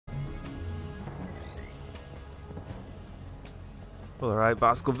Well, alright,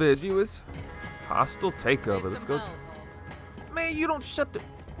 Bosco viewers. Hostile takeover. Let's go. Man, you don't shut the.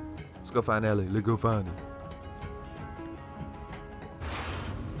 Let's go find Ellie. Let's go find her.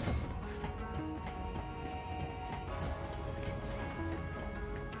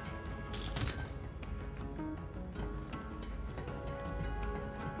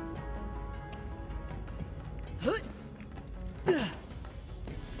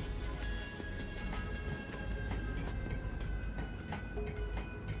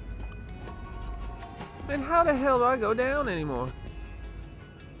 Then how the hell do I go down anymore?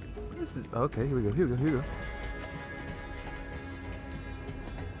 This is okay. Here we go. Here we go. Here we go.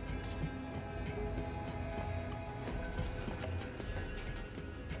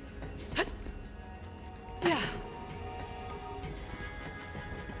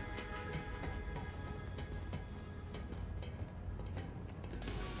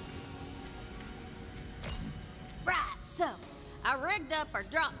 So, I rigged up our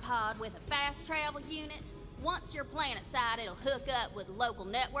drop pod with a fast travel unit. Once you're planet side, it'll hook up with a local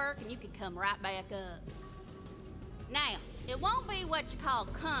network and you can come right back up. Now, it won't be what you call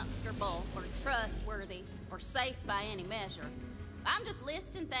comfortable or trustworthy or safe by any measure. I'm just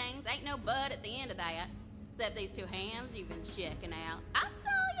listing things, ain't no but at the end of that. Except these two hams you've been checking out. I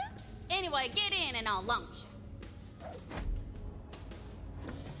saw ya! Anyway, get in and I'll launch you.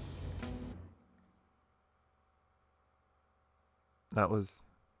 That was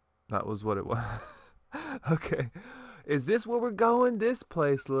what it was. Okay. Is this where we're going? This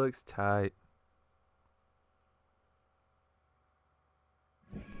place looks tight.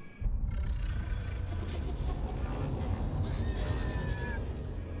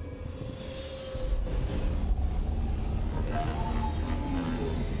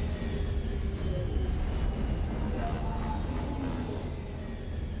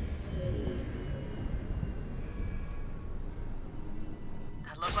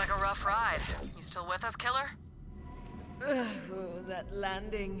 Looked like a rough ride. You still with us, killer? Oh, that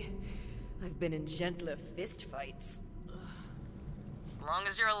landing. I've been in gentler fistfights. As long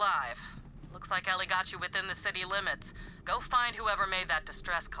as you're alive. Looks like Ellie got you within the city limits. Go find whoever made that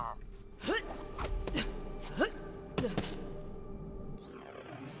distress call.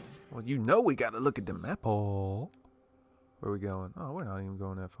 Well, you know we gotta look at the map. Oh, where are we going? Oh, we're not even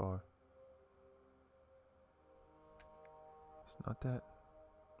going that far. It's not that.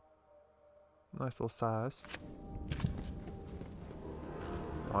 Nice little size.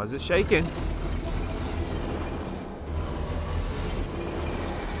 Oh, is it shaking?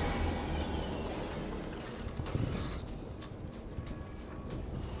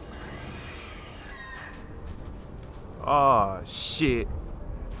 Oh, shit.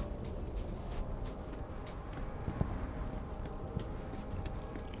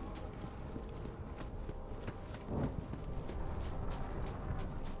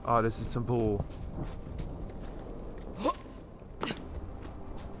 Oh, this is some bull.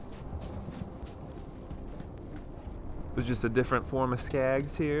 There's just a different form of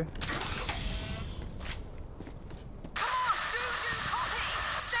skags here. Come on, Susan, copy!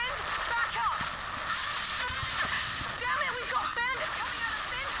 Send back up! Damn it, we've got bandits coming out of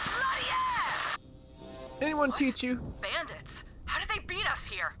thin bloody air! Anyone What? teach you? Bandits? How did they beat us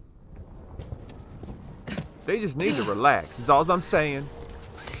here? They just need to relax, is all I'm saying.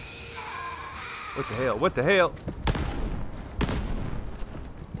 What the hell? What the hell?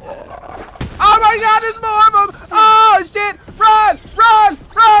 Oh my god, there's more of them! Oh shit! Run! Run!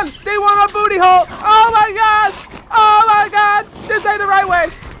 Run! They want my booty hole! Oh my god! Oh my god! This ain't the right way!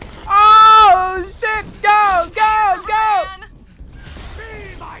 Oh shit! Go! Go! Go!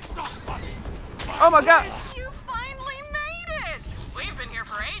 Oh my god! You finally made it! We've been here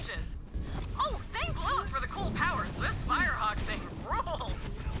for ages. Oh, thank Lilith for the cool powers. This Firehawk thing rules.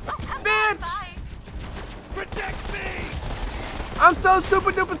 Bitch! Bye. Protect me! I'm so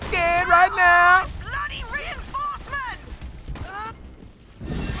super duper scared right now! Bloody reinforcements!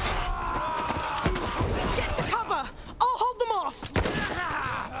 Get to cover! I'll hold them off!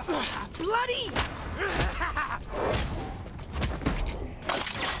 Bloody!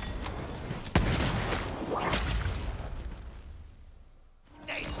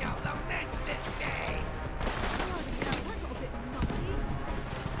 They shall lament this day!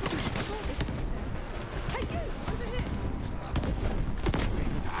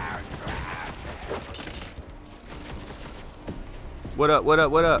 What up, what up,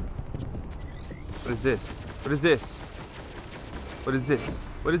 what up? What is this? What is this? What is this?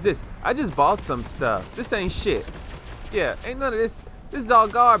 What is this? I just bought some stuff. This ain't shit. Yeah, ain't none of this. This is all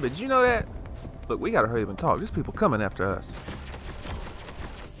garbage. You know that? Look, we gotta hurry up and talk. There's people coming after us.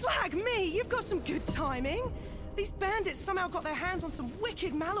 Slag me! You've got some good timing. These bandits somehow got their hands on some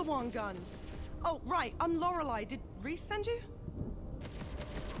wicked Malawan guns. Oh, right, I'm Lorelei. Did Reese send you?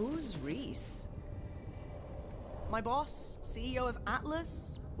 Who's Reese? My boss, CEO of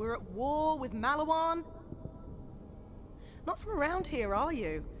Atlas. We're at war with Malawan. Not from around here, are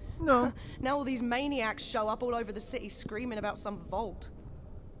you? No. Now all these maniacs show up all over the city screaming about some vault.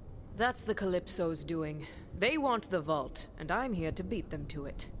 That's the Calypso's doing. They want the vault, and I'm here to beat them to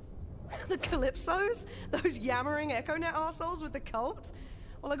it. The Calypsos? Those yammering EchoNet arseholes with the cult?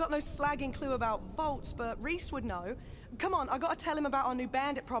 Well, I got no slagging clue about vaults, but Reese would know. Come on, I gotta tell him about our new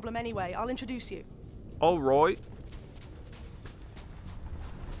bandit problem anyway. I'll introduce you. All right.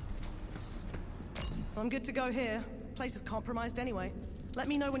 I'm good to go here. Place is compromised anyway. Let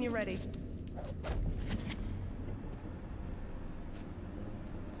me know when you're ready.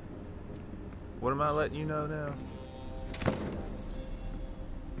 What am I letting you know now?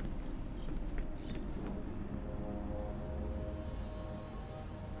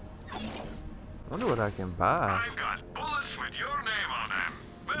 Wonder what I can buy. I've got bullets with your name on them.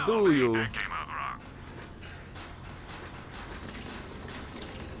 Well, Do maybe you? that came out wrong.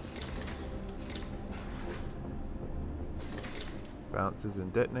 Bounces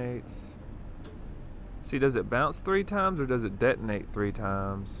and detonates. See, does it bounce 3 times or does it detonate 3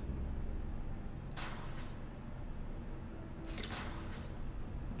 times?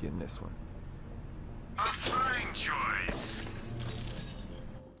 Getting this one. A fine choice.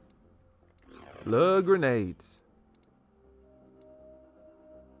 Lug grenades.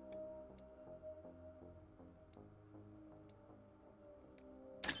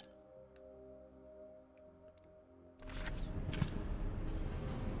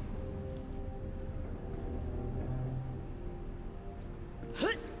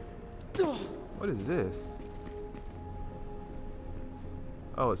 What is this?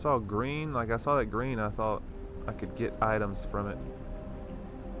 Oh, it's all green. Like I saw that green, I thought I could get items from it.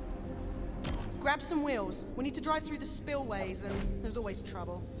 Grab some wheels. We need to drive through the spillways, and there's always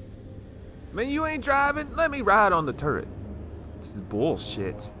trouble. Man, you ain't driving? Let me ride on the turret. This is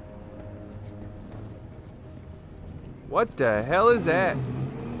bullshit. What the hell is that?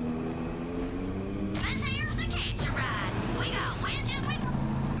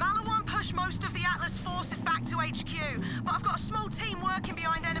 Malawan pushed most of the Atlas forces back to HQ, but I've got a small team working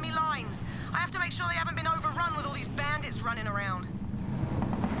behind enemy lines. I have to make sure they haven't been overrun with all these bandits running around.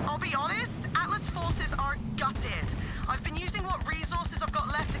 I'll be honest, Atlas forces are gutted. I've been using what resources I've got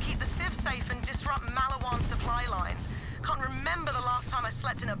left to keep the Civ safe and disrupt Malawan supply lines. Can't remember the last time I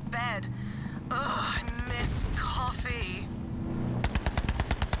slept in a bed. Ugh, I miss coffee.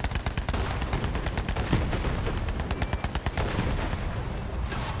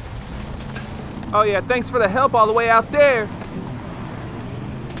 Oh yeah, thanks for the help all the way out there.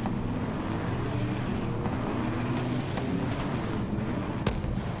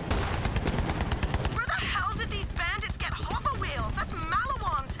 Where the hell did these bandits get hover wheels? That's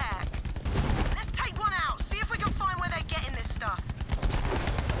Malawan tech. Let's take one out, see if we can find where they're getting this stuff.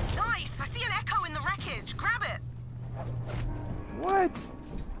 Nice, I see an Echo in the wreckage. Grab it. What?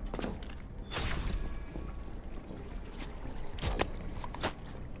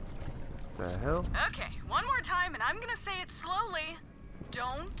 The hell? Okay, one more time, and I'm gonna say it slowly.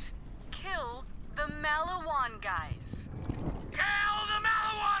 Don't kill the Malawan guys. Kill the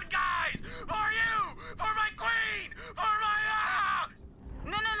Malawan guys! For you! For my queen! For my...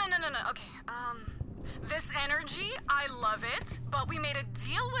 No. Okay, this energy, I love it, but we made a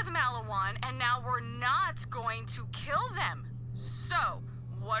deal with Malawan, and now we're not going to kill them. So,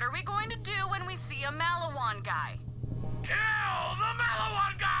 what are we going to do when we see a Malawan guy? Kill the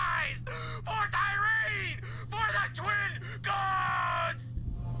Malawan guys! For Tyrene! For the twin gods!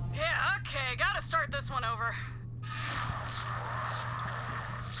 Yeah, okay, gotta start this one over.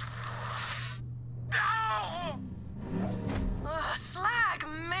 No! Ugh, slag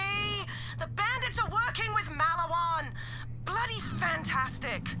me! The bandits are working with Malawan! Bloody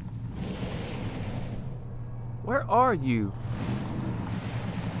fantastic! Where are you?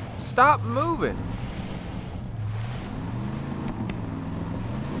 Stop moving.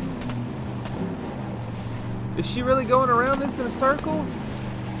 Is she really going around this in a circle?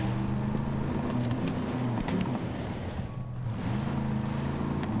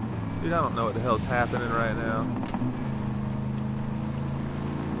 Dude, I don't know what the hell's happening right now.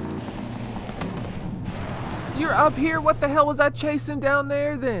 You're up here? What the hell was I chasing down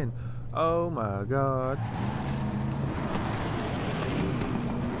there then? Oh my god.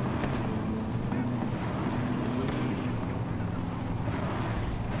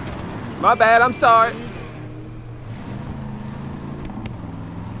 My bad, I'm sorry.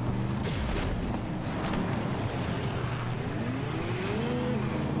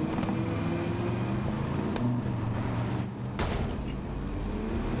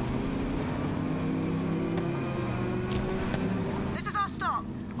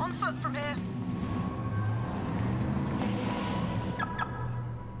 look from here.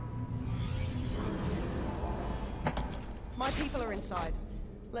 My people are inside.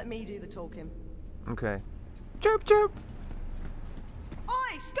 Let me do the talking. Okay. Chirp, chirp.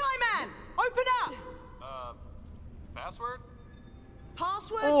 Oi, Skyman! Open up! Password?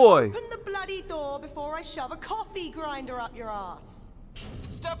 Password Oi. to open the bloody door before I shove a coffee grinder up your ass.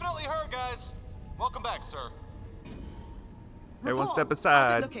 It's definitely her, guys. Welcome back, sir. Everyone Report. step How's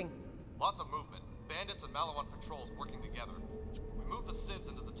aside. it looking? Lots of movement. Bandits and Malawan patrols working together. We moved the civs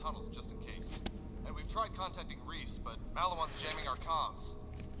into the tunnels just in case. And we've tried contacting Reese, but Malawan's jamming our comms.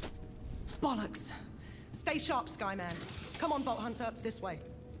 Bollocks. Stay sharp, Skyman. Come on, Vault Hunter, this way.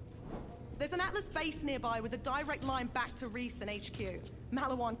 There's an Atlas base nearby with a direct line back to Reese and HQ.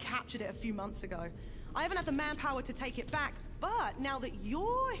 Malawan captured it a few months ago. I haven't had the manpower to take it back, but now that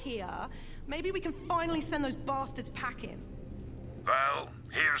you're here, maybe we can finally send those bastards packing. Well,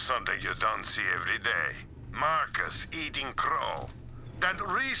 here's something you don't see every day. Marcus eating crow. That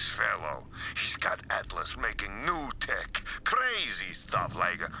Reese fellow, he's got Atlas making new tech, crazy stuff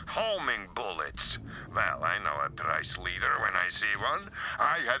like homing bullets. Well, I know a price leader when I see one.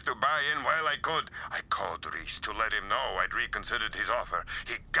 I had to buy in while I could. I called Reese to let him know I'd reconsidered his offer.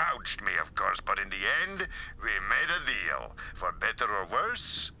 He gouged me, of course, but in the end, we made a deal. For better or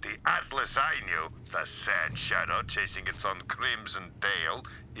worse, the Atlas I knew, the sad shadow chasing its own crimson tail,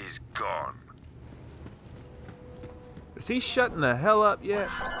 is gone. Is he shutting the hell up yet?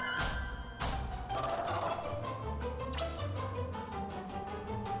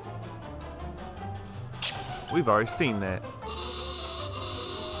 We've already seen that.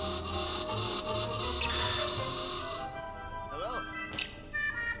 Hello.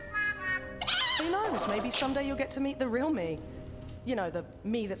 Who knows, maybe someday you'll get to meet the real me. You know, the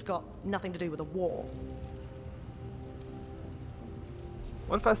me that's got nothing to do with a war.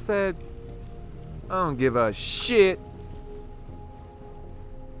 What if I said, I don't give a shit?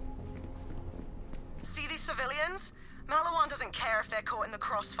 See these civilians? Malawan doesn't care if they're caught in the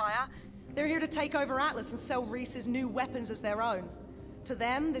crossfire. They're here to take over Atlas and sell Reese's new weapons as their own. To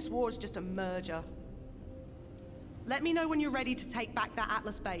them, this war is just a merger. Let me know when you're ready to take back that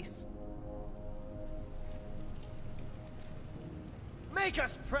Atlas base. Make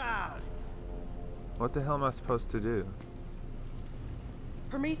us proud! What the hell am I supposed to do?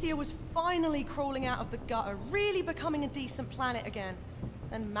 Promethea was finally crawling out of the gutter, really becoming a decent planet again.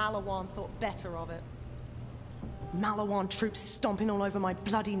 And Malawan thought better of it. Malawan troops stomping all over my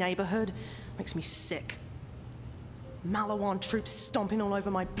bloody neighborhood makes me sick. Malawan troops stomping all over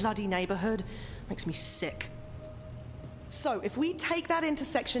my bloody neighborhood makes me sick. So, if we take that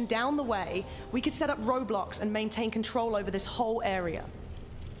intersection down the way, we could set up roadblocks and maintain control over this whole area.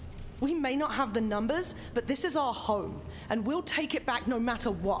 We may not have the numbers, but this is our home, and we'll take it back no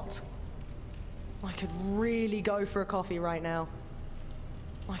matter what. I could really go for a coffee right now.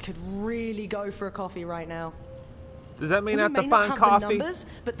 I could really go for a coffee right now. Does that mean I have to We may not find have coffee? the numbers,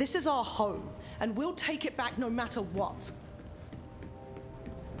 but this is our home, and we'll take it back no matter what.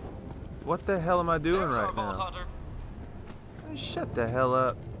 What the hell am I doing There's our right Vault now? Hunter. Shut the hell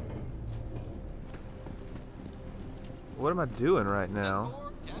up. What am I doing right now?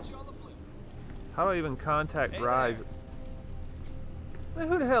 Catch you on the flip. How do I even contact Rise? Man,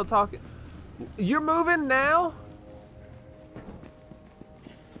 who the hell talking? You're moving now?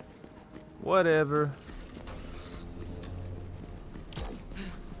 Whatever.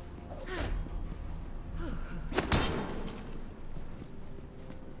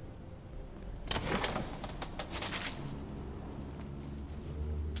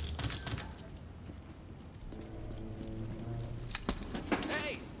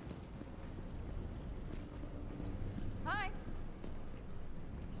 Hey! Hi.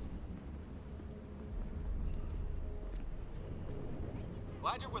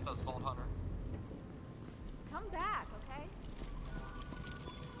 Glad you're with us, Vault Hunter. Come back, okay?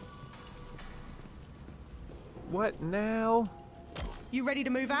 What now? You ready to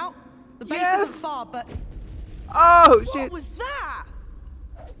move out? The base Yes! isn't far, but Oh what shit! was that?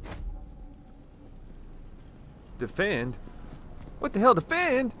 Defend? What the hell,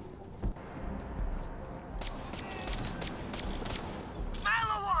 defend?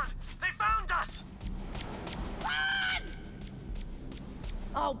 Malawan! They found us!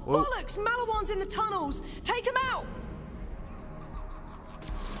 Oh, Whoa. bollocks! Malawan's in the tunnels! Take him out!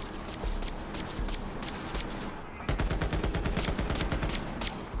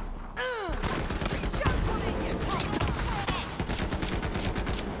 Jump on it, you top!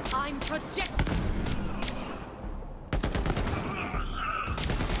 I'm projecting.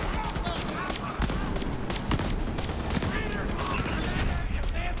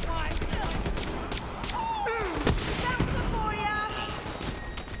 Vampire!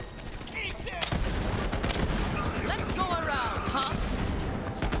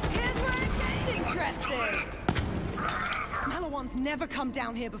 never come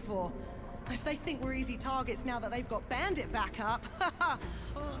down here before. If they think we're easy targets now that they've got Bandit back up, oh,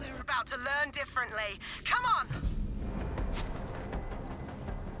 they're about to learn differently. Come on!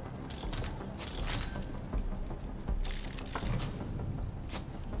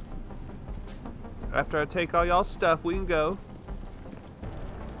 After I take all y'all's stuff, we can go.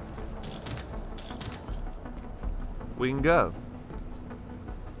 We can go.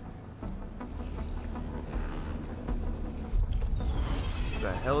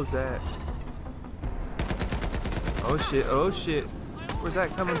 What the hell is that? Oh shit, oh shit. Where's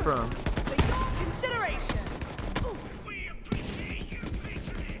that coming from? Consideration.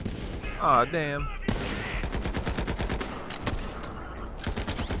 Aw, damn.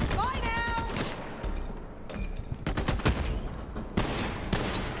 Bye now.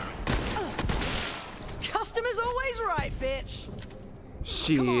 Customer's always right, bitch.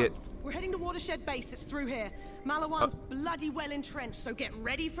 Shit. Come on. We're heading to Watershed Base. It's through here. Malawan's bloody well entrenched, so get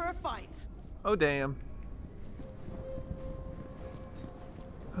ready for a fight. Oh damn.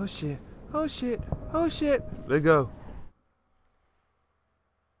 Oh shit. Oh shit. Oh shit. Let's go.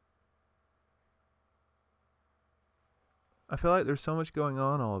 I feel like there's so much going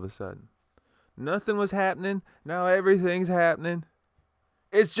on all of a sudden. Nothing was happening. Now everything's happening.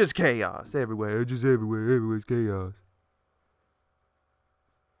 It's just chaos everywhere. It's just everywhere. Everywhere's chaos.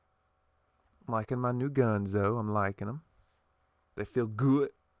 I'm liking my new guns though. I'm liking them. They feel good.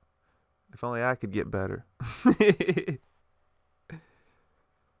 If only I could get better.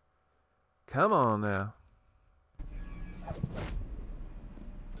 Come on now.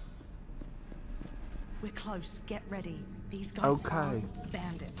 We're close. Get ready. These guys Okay. are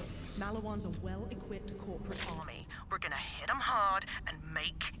bandits. Malawan's a well-equipped corporate army. We're gonna hit them hard and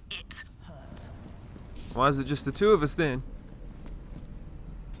make it hurt. Why is it just the two of us then?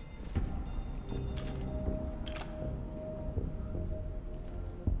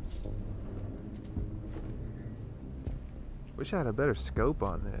 Wish I had a better scope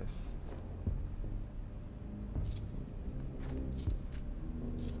on this.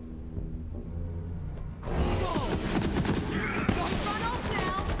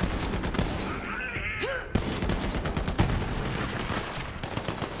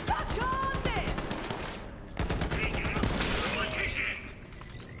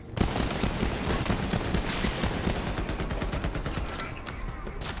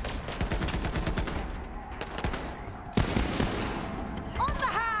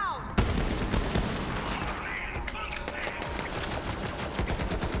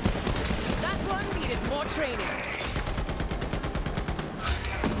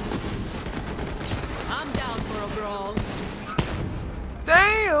 I'm down for a brawl.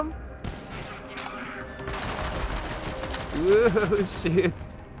 Damn! Whoa, shit.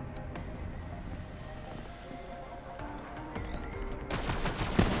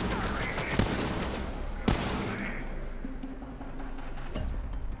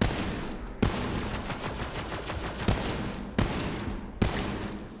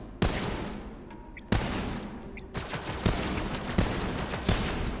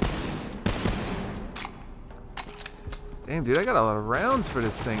 Damn, dude, I got a lot of rounds for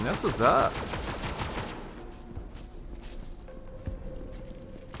this thing. That's what's up.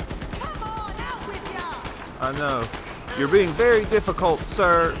 Come on, out with ya! I know. You're being very difficult,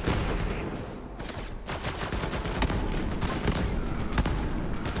 sir.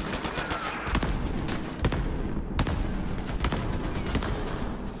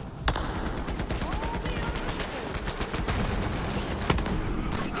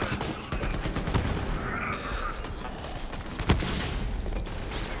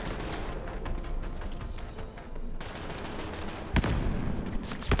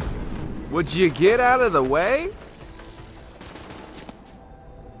 Would you get out of the way?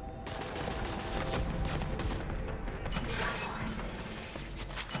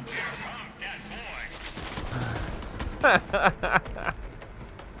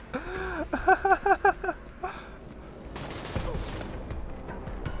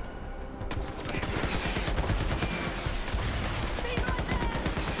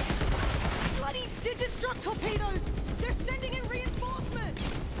 Bloody Digistruct torpedoes! They're sending in reinforcements!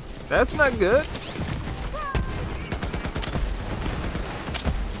 That's not good.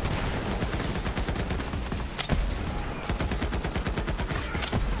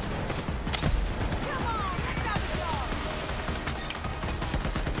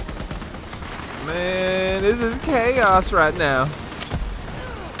 Man, this is chaos right now.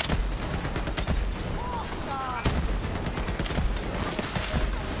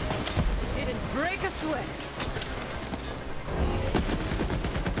 Didn't break a sweat.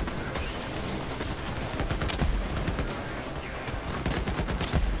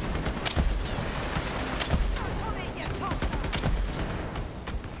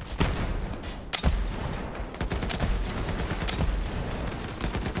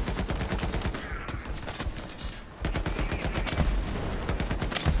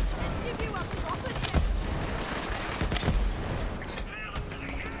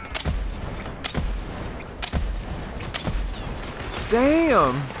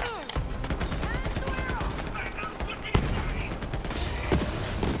 Damn.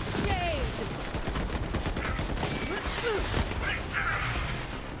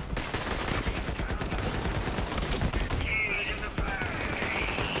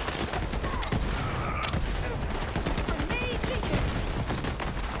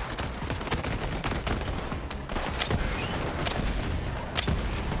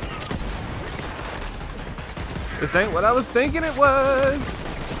 This ain't what I was thinking it was.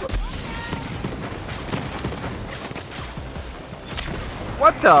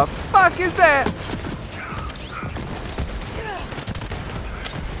 What the fuck is that?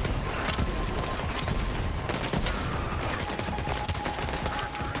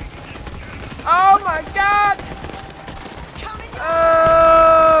 Oh my god!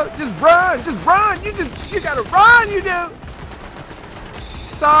 Just run! You gotta run, you do!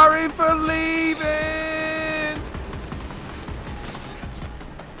 Sorry for leaving!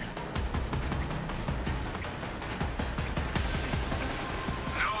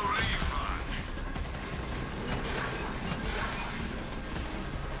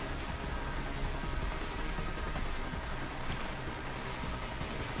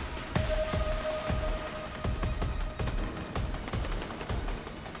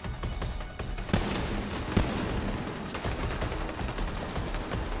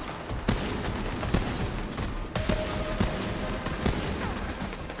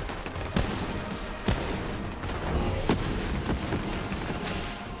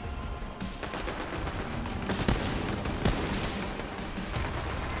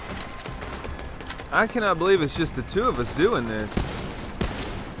 I cannot believe it's just the two of us doing this.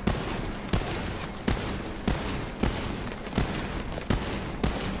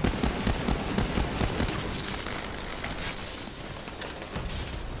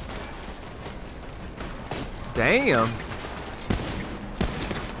 Damn.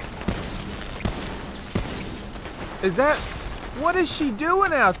 Is that... What is she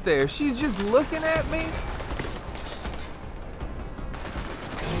doing out there? She's just looking at me?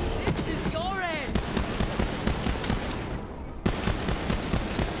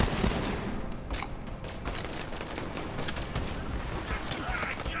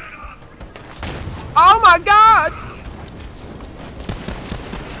 Oh my god!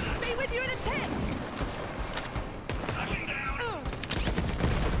 Stay with you in a tent.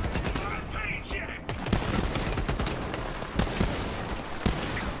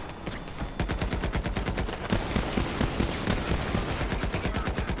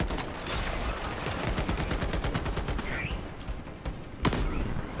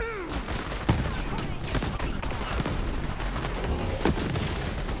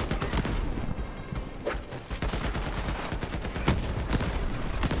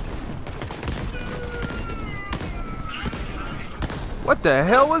 What the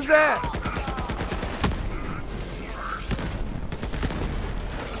hell was that?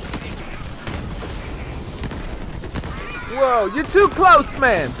 Whoa, you're too close,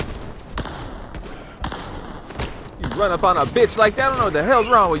 man. You run up on a bitch like that, I don't know what the hell's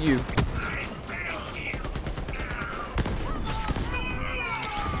wrong with you.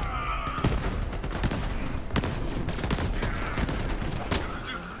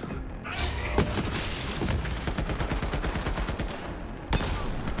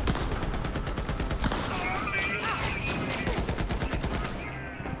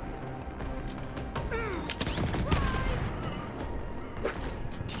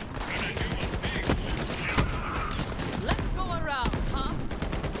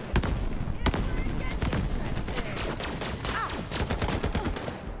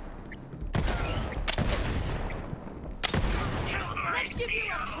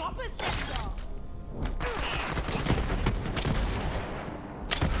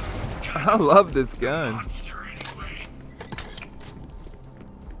 I love this gun.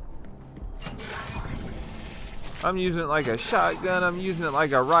 I'm using it like a shotgun, I'm using it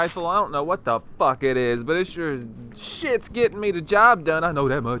like a rifle. I don't know what the fuck it is, but it sure as shit's getting me the job done. I know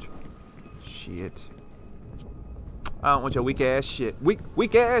that much. Shit. I don't want your weak ass shit.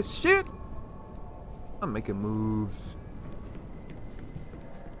 Weak ass shit! I'm making moves.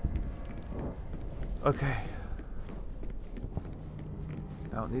 Okay.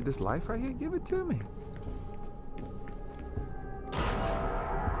 I don't need this life right here. Give it to me.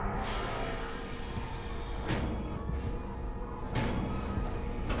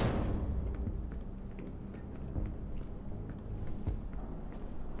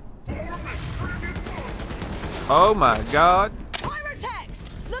 Oh my god. Pyrotex!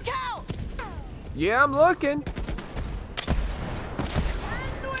 Look out! Yeah, I'm looking. And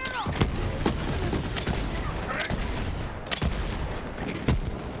we're off!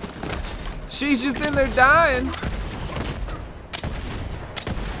 She's just in there dying.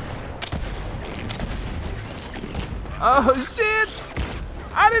 Oh shit!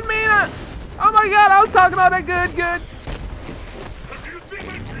 I didn't mean it! Oh my god, I was talking all that good.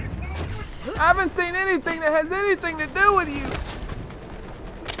 I haven't seen anything that has anything to do with you.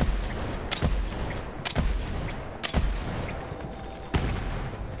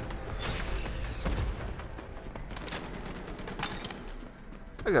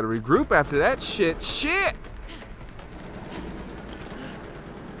 I gotta regroup after that shit. Shit!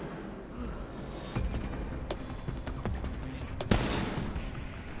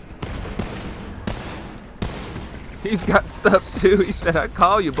 He's got stuff too. He said, I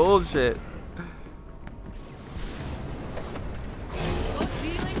call you bullshit.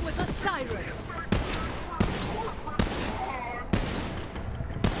 Dealing with a siren.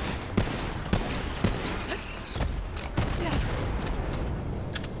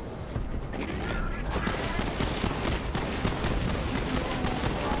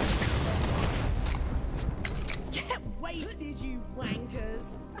 Get wasted, you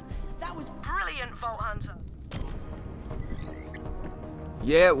wankers. That was brilliant, Vault Hunter.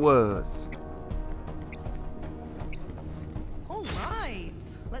 Yeah, it was. All right.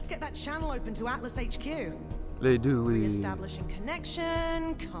 Let's get that channel open to Atlas HQ. They do it. Re-establishing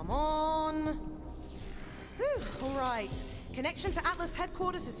connection. Come on. Whew, all right. Connection to Atlas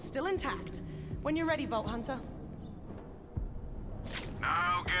headquarters is still intact. When you're ready, Vault Hunter.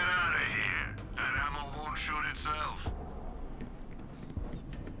 Now get out of here. That ammo won't shoot itself.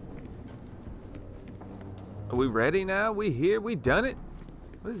 Are we ready now? We here? We done it?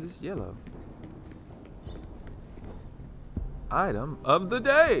 What is this yellow? Item of the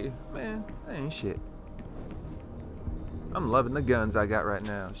day. Man, that ain't shit. I'm loving the guns I got right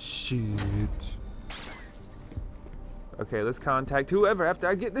now. Shit. Okay, let's contact whoever after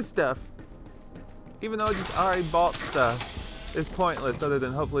I get this stuff. Even though I just already bought stuff, it's pointless other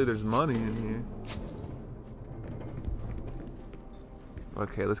than hopefully there's money in here.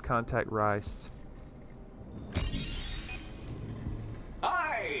 Okay, let's contact Rice.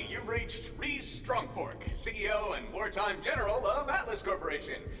 Hi, you've reached Reese Strongfork, CEO and wartime general of Atlas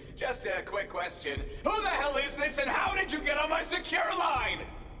Corporation. Just a quick question. Who the hell is this and how did you get on my secure line?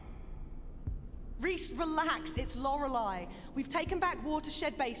 Reese, relax. It's Lorelei. We've taken back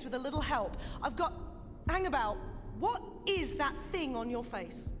Watershed Base with a little help. I've got... Hang about. What is that thing on your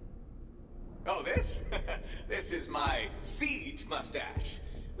face? Oh, this? This is my siege mustache.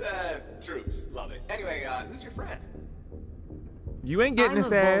 The troops love it. Anyway, who's your friend? You ain't getting I'm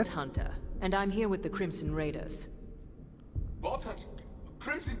this a ass. Vault Hunter, and I'm here with the Crimson Raiders. Vault Hunter?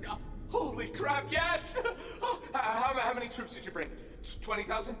 Crimson? Oh, holy crap, yes! Oh, how many troops did you bring?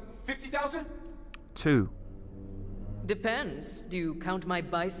 20,000? 50,000? 2. Depends. Do you count my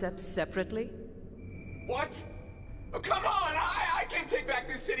biceps separately? What? Oh, come on! I can't take back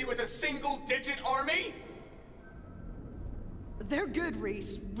this city with a single-digit army! They're good,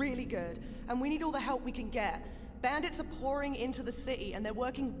 Reese. Really good. And we need all the help we can get. Bandits are pouring into the city, and they're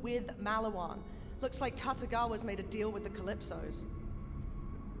working with Malawan. Looks like Katagawa's made a deal with the Calypsos.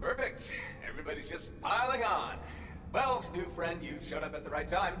 Perfect. Everybody's just piling on. Well, new friend, you showed up at the right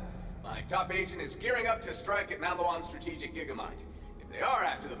time. My top agent is gearing up to strike at Malawan's strategic gigamind. If they are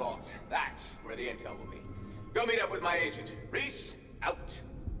after the vault, that's where the intel will be. Go meet up with my agent. Reese, out.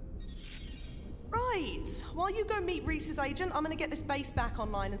 Right. While you go meet Reese's agent, I'm gonna get this base back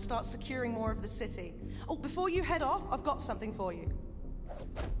online and start securing more of the city. Oh, before you head off, I've got something for you.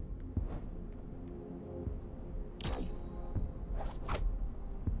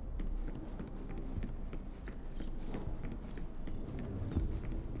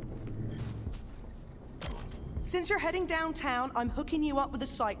 Since you're heading downtown, I'm hooking you up with a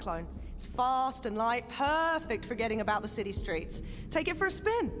cyclone. It's fast and light, perfect for getting about the city streets. Take it for a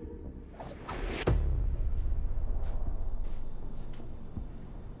spin.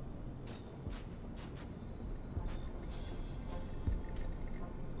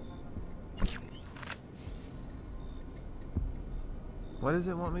 What does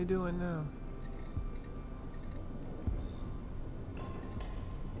it want me doing now?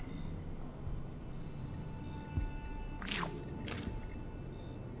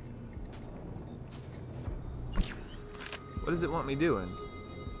 What does it want me doing?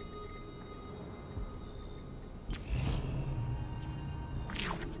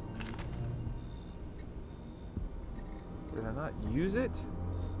 Did I not use it?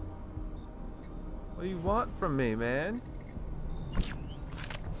 What do you want from me, man?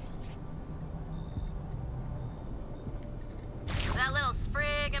 That little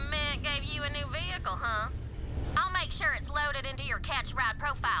sprig of mint gave you a new vehicle, huh? I'll make sure it's loaded into your catch ride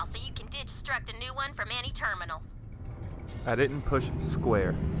profile so you can ditch struck one from any terminal. I didn't push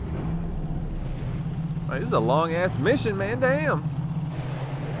square. Like, this is a long-ass mission, man. Damn.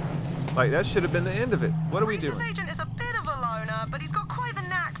 Like, that should have been the end of it. What are we doing? Reese's agent is a bit of a loner, but he's got quite the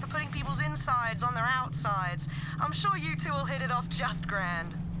knack for putting people's insides on their outsides. I'm sure you two will hit it off just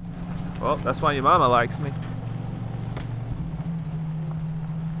grand. Well, that's why your mama likes me.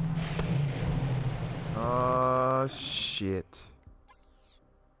 Oh, shit.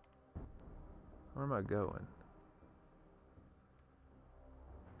 Where am I going?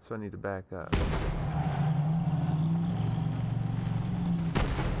 So I need to back up.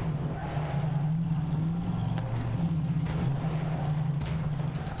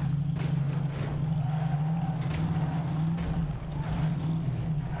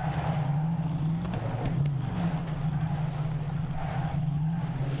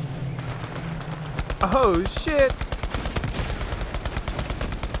 Oh shit!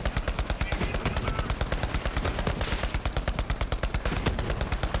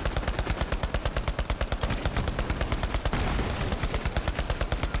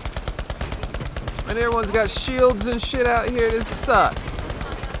 And everyone's got shields and shit out here. This sucks.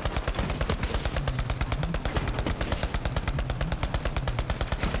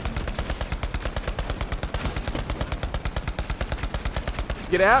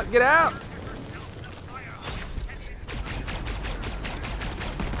 Get out, get out!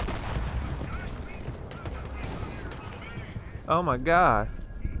 Oh my god.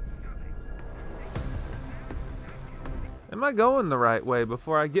 Am I going the right way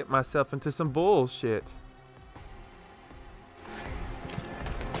before I get myself into some bullshit?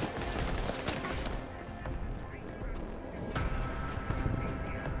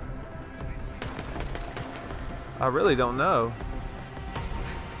 I really don't know.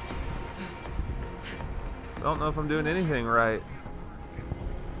 I don't know if I'm doing anything right.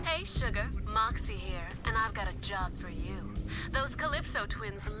 Hey, Sugar. Moxie here, and I've got a job for you. Those Calypso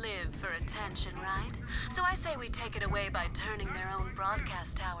twins live for attention, right? So I say we take it away by turning their own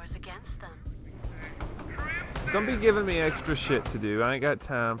broadcast towers against them. Don't be giving me extra shit to do. I ain't got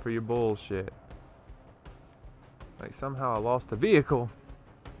time for your bullshit. Like, somehow I lost a vehicle.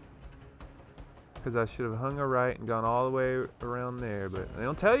 Because I should have hung a right and gone all the way around there, but they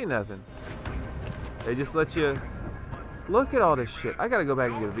don't tell you nothing. They just let you look at all this shit. I gotta go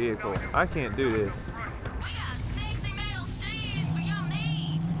back and get a vehicle. I can't do this.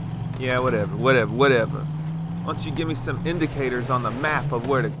 Yeah, whatever. Why don't you give me some indicators on the map of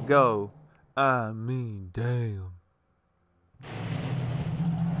where to go? I mean, damn.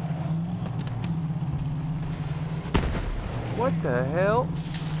 What the hell?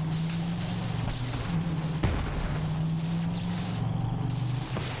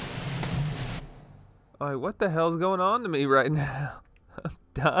 Like, what the hell's going on to me right now? I'm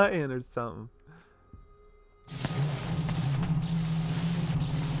dying or something.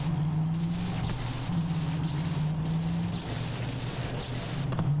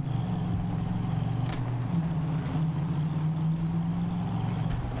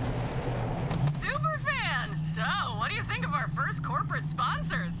 Superfan! So, what do you think of our first corporate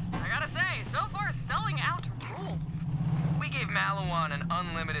sponsors? I gotta say, so far selling out rules. We gave Malawan an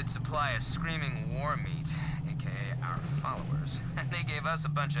unlimited supply of screaming war meat, aka our followers, and they gave us a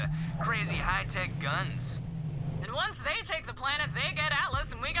bunch of crazy high-tech guns. And once they take the planet, they get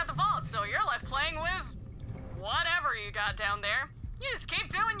Atlas and we got the vault, so you're left playing with whatever you got down there. You just keep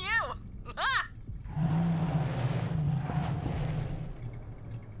doing you.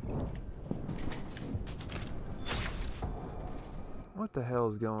 What the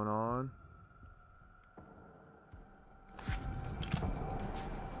hell's going on?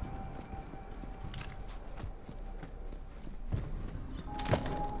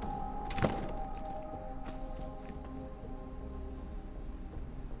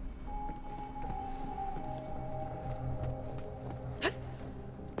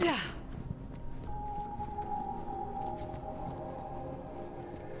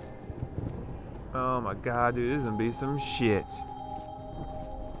 Oh my god, dude, this is gonna be some shit.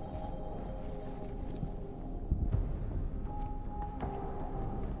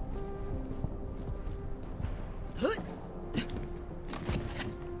 I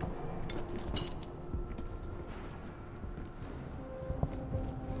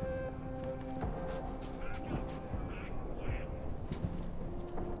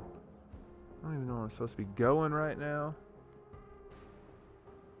don't even know where I'm supposed to be going right now.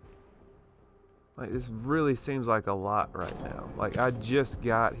 Like, this really seems like a lot right now. Like, I just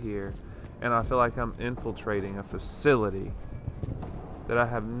got here and I feel like I'm infiltrating a facility that I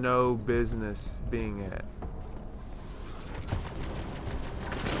have no business being at.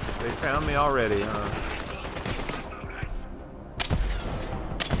 They found me already, huh?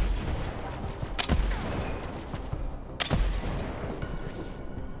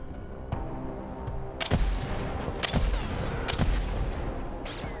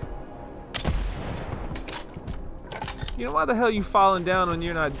 You know why the hell you falling down when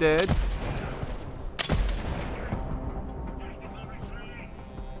you're not dead?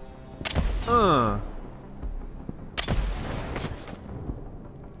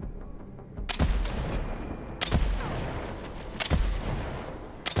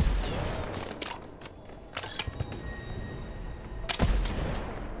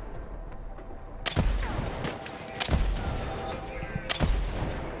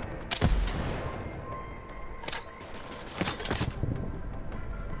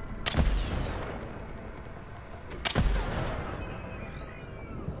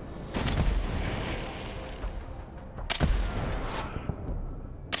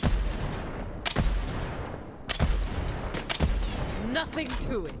 Nothing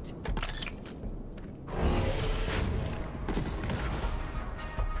to it.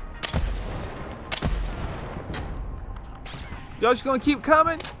 Y'all just gonna keep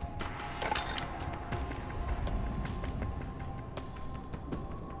coming?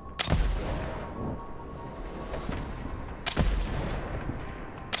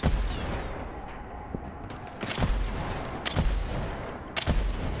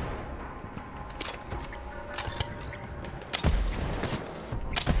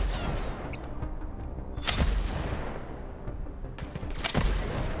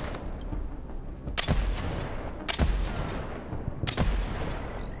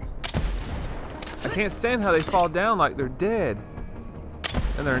 I can't stand how they fall down like they're dead.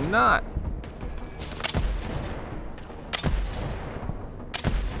 And they're not.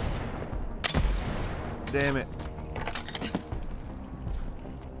 Damn it.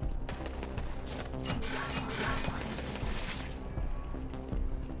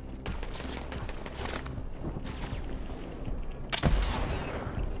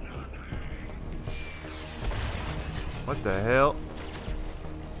 What the hell?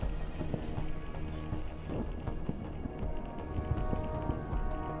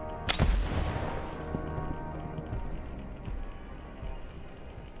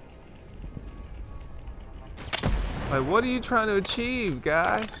 Like, what are you trying to achieve,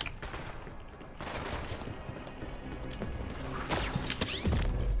 guy?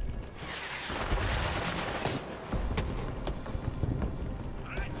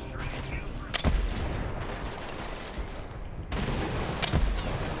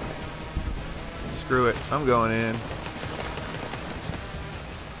 Screw it, I'm going in.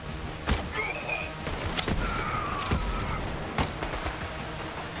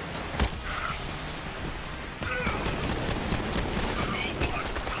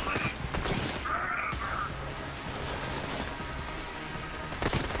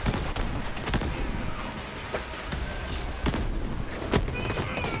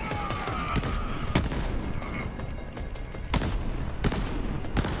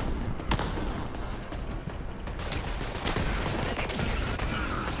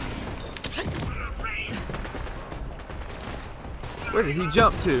 Where did he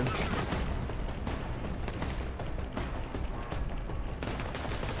jump to?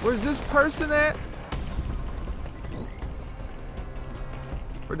 Where's this person at?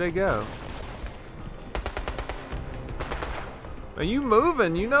 Where'd they go? Are you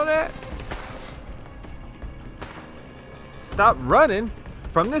moving? You know that? Stop running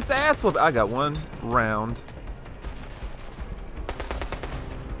from this ass whoop. I got one round.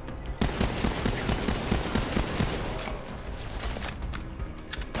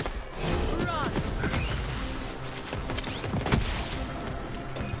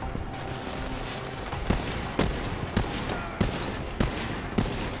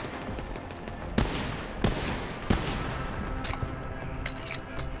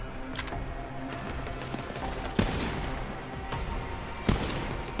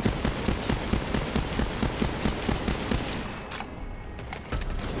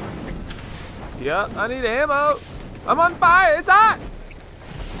 Yep, I need ammo. I'm on fire, it's hot!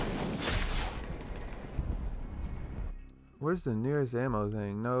 Where's the nearest ammo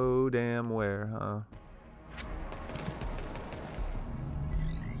thing? No damn where, huh?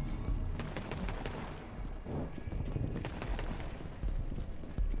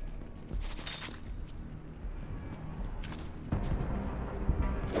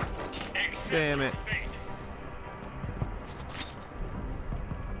 Damn it.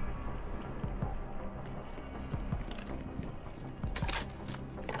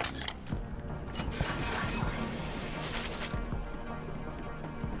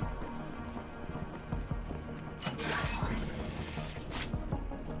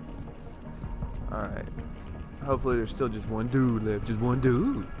 Alright. Hopefully there's still just one dude left. Just one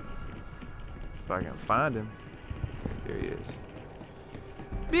dude. If I can find him. Here he is.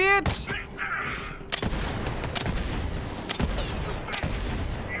 Bitch!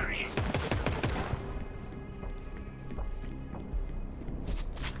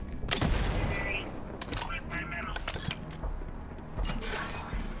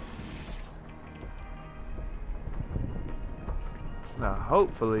 Now,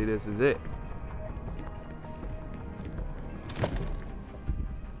 hopefully this is it.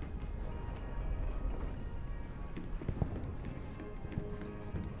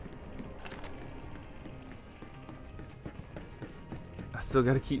 I still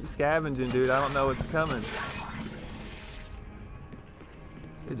gotta keep scavenging, dude. I don't know what's coming.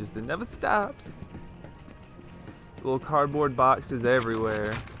 It never stops. Little cardboard boxes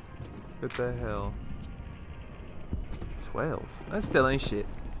everywhere. What the hell? 12. That still ain't shit.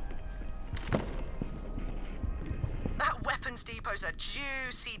 That weapons depot's a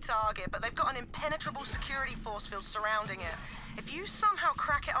juicy target, but they've got an impenetrable security force field surrounding it. If you somehow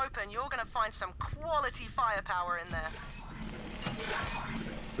crack it open, you're gonna find some quality firepower in there.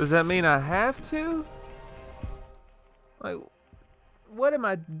 Does that mean I have to? Like, what am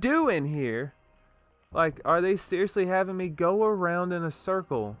I doing here? Like, are they seriously having me go around in a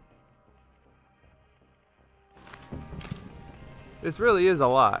circle? This really is a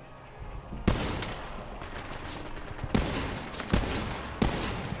lot.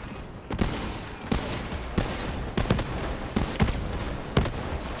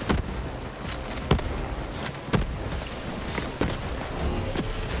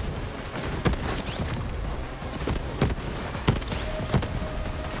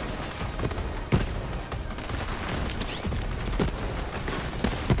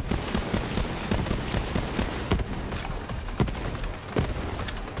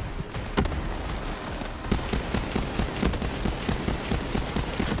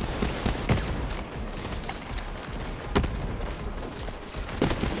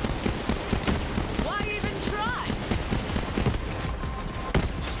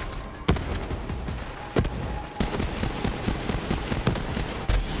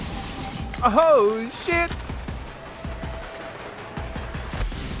 Oh shit!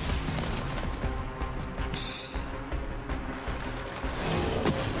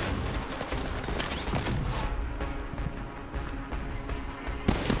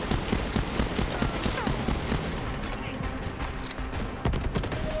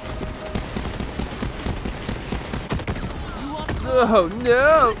 Oh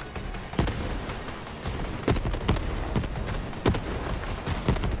no!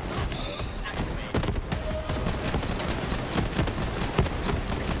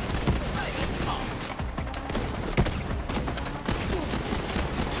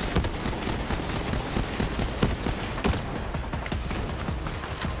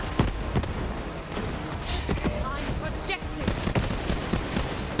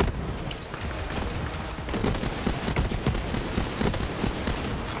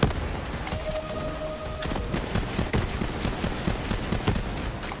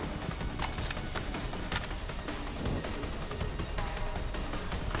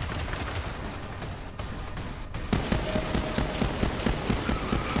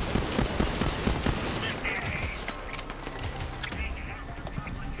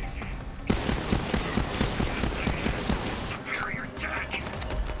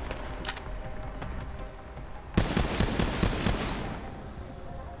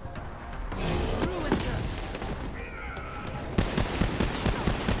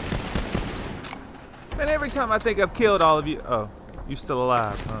 And every time I think I've killed all of you... Oh, you're still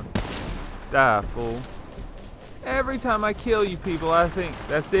alive, huh? Die, fool. Every time I kill you people, I think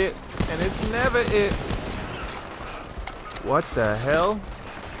that's it. And it's never it. What the hell?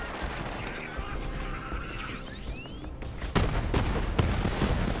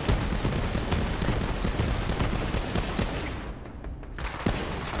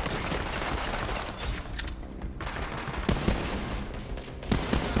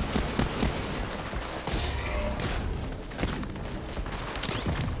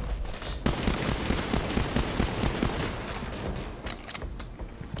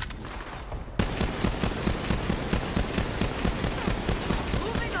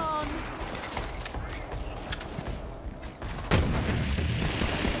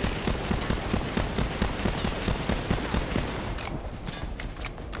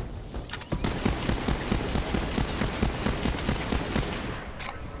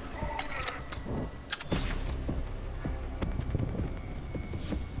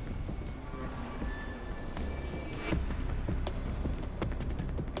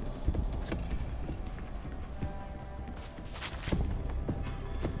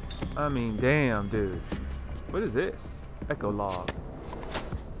 I mean, damn, dude. What is this? Echo log.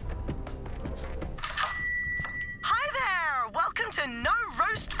 Hi there! Welcome to No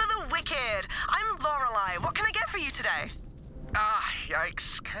Roast for the Wicked. I'm Lorelei. What can I get for you today?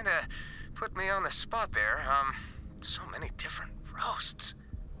 Yikes. Kinda put me on the spot there. So many different roasts.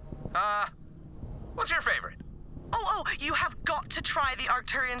 What's your favorite? Oh, you have got to try the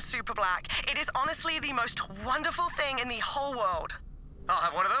Arcturian Super Black. It is honestly the most wonderful thing in the whole world. I'll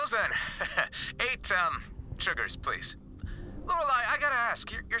have one of those then. 8, sugars, please. Lorelei, I gotta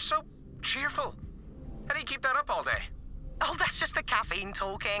ask, you're so cheerful. How do you keep that up all day? Oh, that's just the caffeine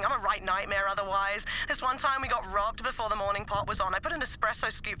talking. I'm a right nightmare otherwise. This one time we got robbed before the morning pot was on. I put an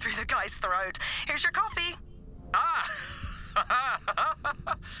espresso scoop through the guy's throat. Here's your coffee.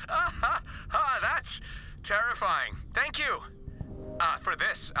 That's terrifying. Thank you. For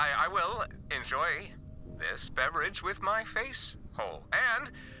this, I will enjoy this beverage with my face whole.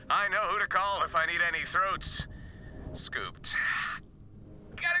 And I know who to call if I need any throats scooped.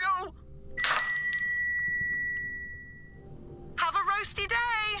 Gotta go! Have a roasty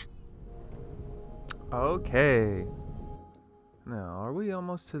day! Okay. Now, are we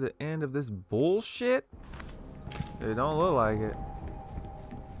almost to the end of this bullshit? It don't look like it.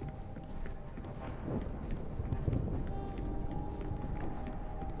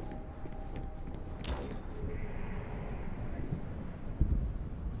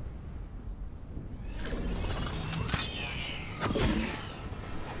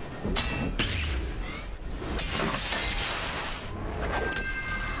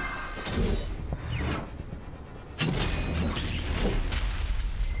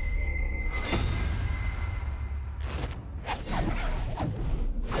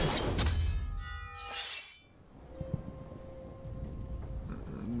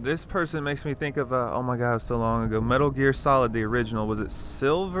 This person makes me think of, oh my god, it was so long ago. Metal Gear Solid, the original. Was it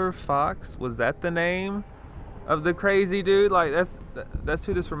Silver Fox? Was that the name of the crazy dude? Like, that's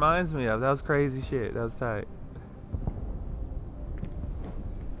who this reminds me of. That was crazy shit. That was tight.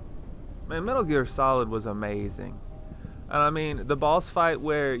 Man, Metal Gear Solid was amazing. And I mean, the boss fight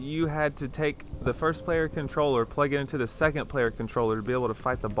where you had to take the first player controller, plug it into the second player controller to be able to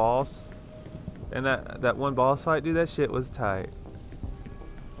fight the boss. And that one boss fight, dude, that shit was tight.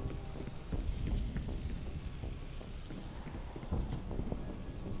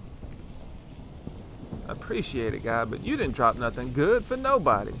 Appreciate it, guy, but you didn't drop nothing good for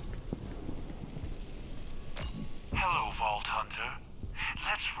nobody. Hello, Vault Hunter.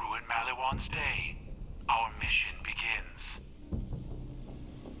 Let's ruin Maliwan's day. Our mission begins.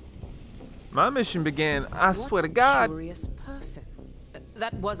 My mission began, I swear to God. Curious person.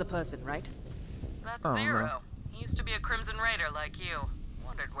 That was a person, right? That's Oh, Zero. no. He used to be a Crimson Raider like you.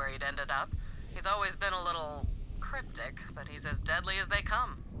 Wondered where he'd ended up. He's always been a little cryptic, but he's as deadly as they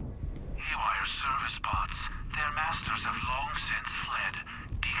come. Haywire service bots. Their masters have long since fled.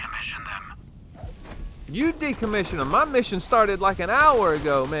 Decommission them. You decommissioned them. My mission started like an hour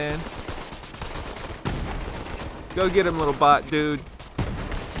ago, man. Go get him, little bot dude.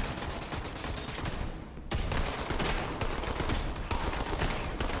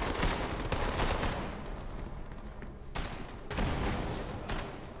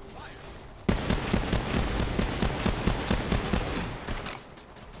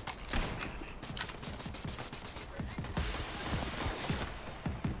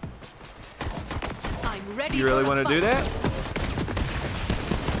 You really want to do that?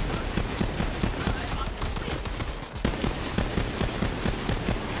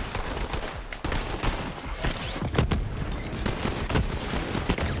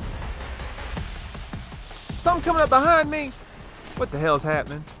 Something coming up behind me. What the hell's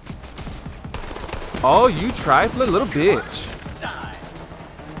happening? Oh, you trifling little bitch.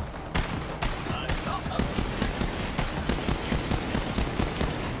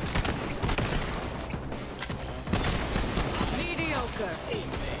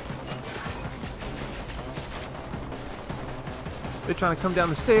 They're trying to come down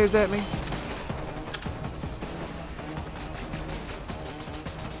the stairs at me.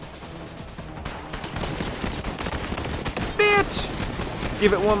 Bitch!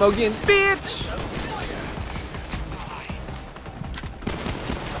 Give it one more again, bitch!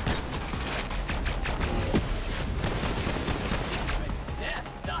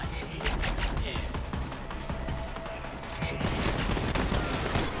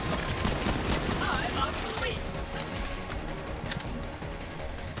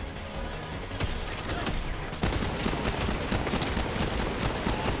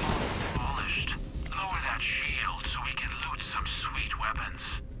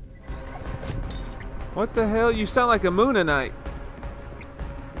 What the hell? You sound like a Moonanite.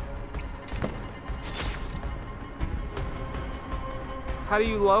 How do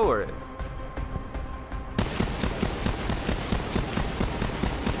you lower it?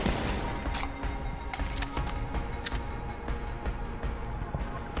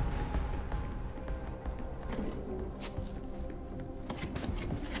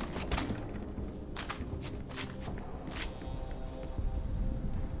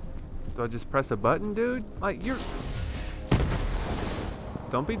 Do I just press a button, dude? Like, you're...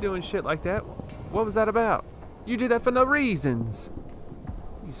 Don't be doing shit like that. What was that about? You did that for no reasons.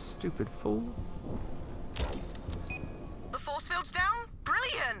 You stupid fool. The force field's down?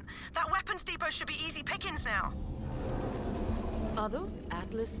 Brilliant! That weapons depot should be easy pickings now. Are those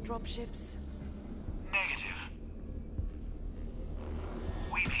Atlas dropships? Negative.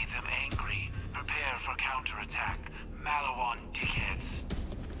 We made them angry. Prepare for counterattack. Malawan dickheads.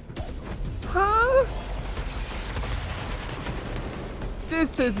 Huh?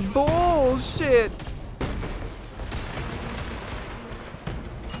 This is bullshit.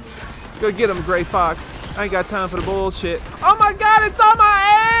 Go get him, Gray Fox. I ain't got time for the bullshit. Oh my god, it's on my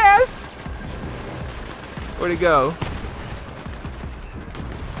ass! Where'd it go?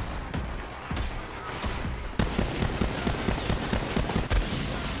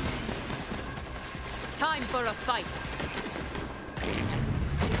 Time for a fight.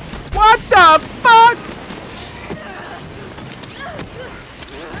 What the fuck?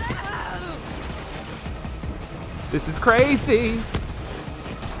 This is crazy.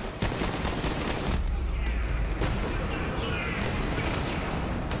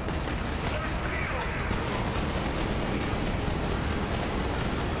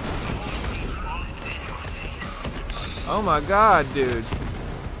 Oh my god, dude.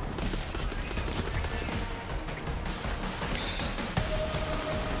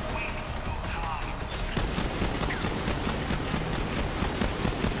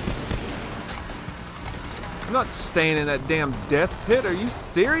 I'm not staying in that damn death pit. Are you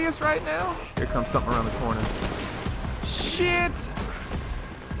serious right now? Here comes something around the corner. Shit!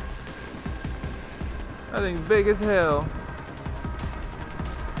 That thing's big as hell.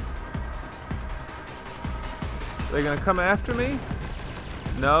 They're gonna come after me?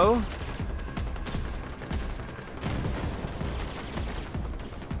 No?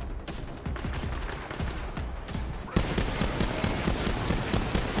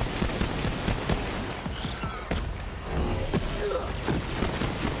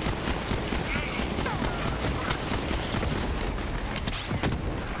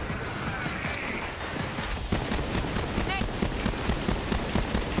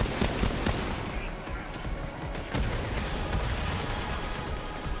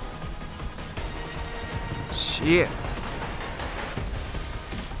 Shit.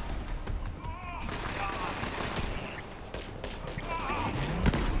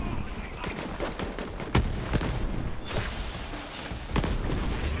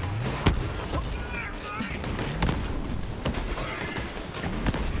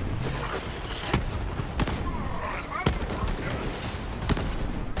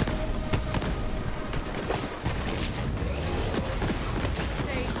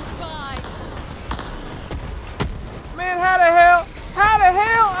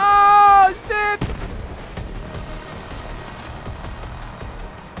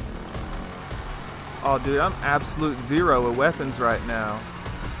 Oh, dude, I'm absolute zero with weapons right now.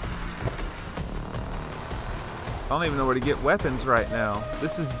 I don't even know where to get weapons right now.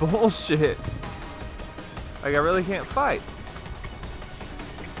 This is bullshit. Like, I really can't fight.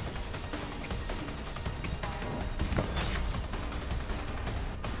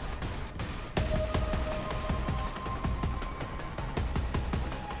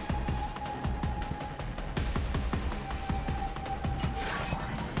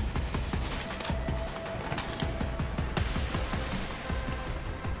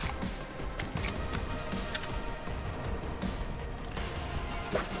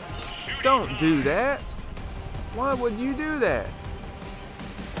 Don't do that. Why would you do that?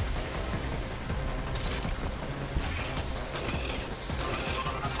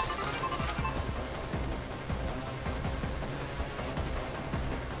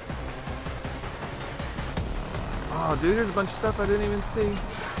 Oh, dude, there's a bunch of stuff I didn't even see.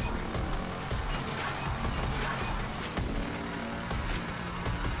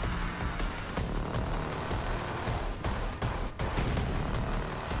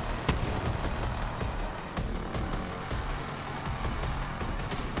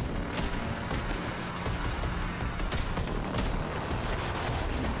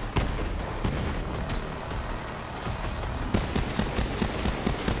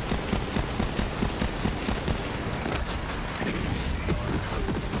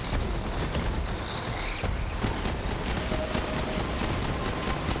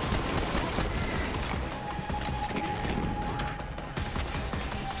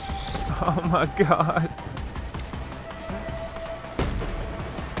 Oh my god.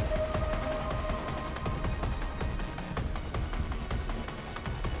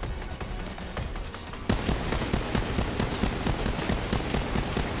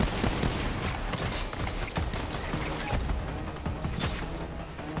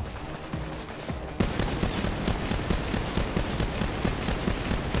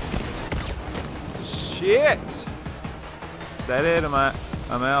 Shit! Is that it?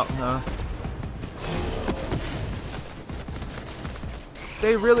 I'm out, huh?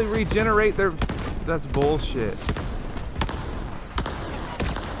 They really regenerate their... That's bullshit.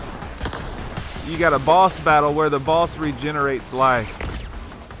 You got a boss battle where the boss regenerates life.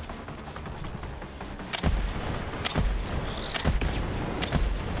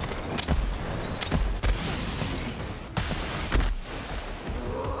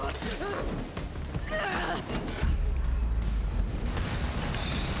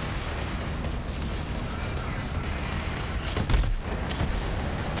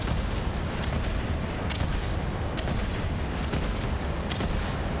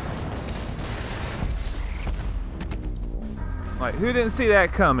 Like, who didn't see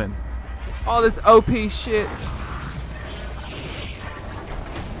that coming? All this OP shit.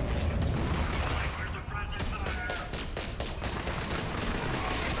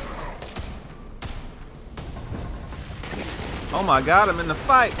 Oh my god, I'm in the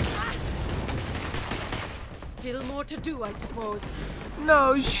fight. Still more to do, I suppose.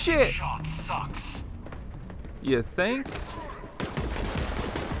 No shit. Shot sucks. You think?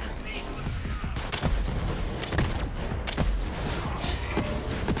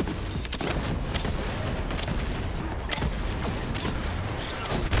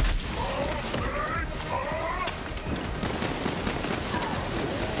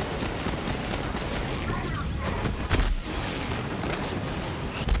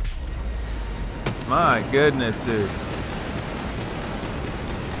 My goodness, dude.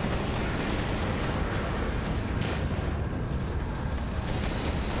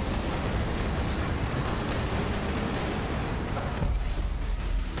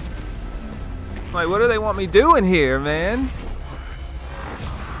 Like, what do they want me doing here, man?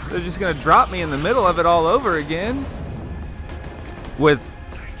 They're just gonna drop me in the middle of it all over again. With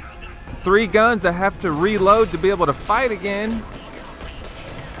 3 guns I have to reload to be able to fight again.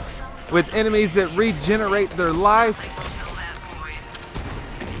 With enemies that regenerate their life.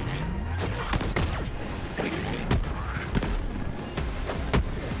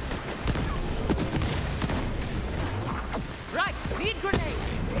 Right, feed grenade.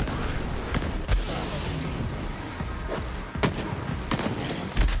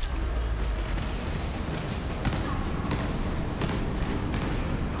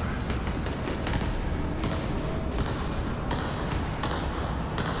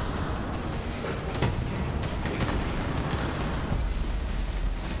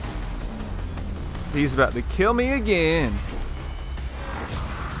 He's about to kill me again.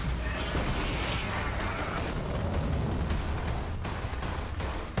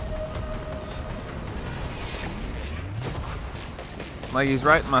 Like he's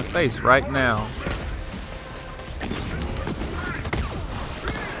right in my face right now.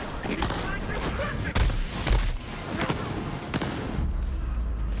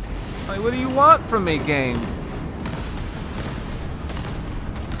 Like, what do you want from me, game?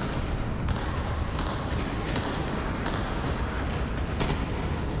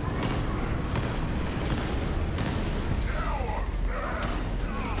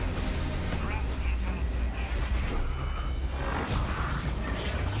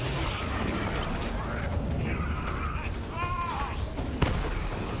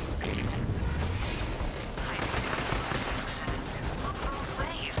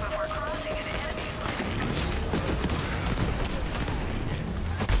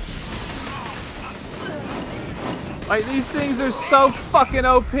 Like, these things are so fucking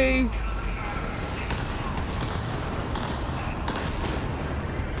OP.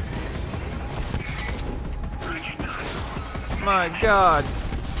 My God.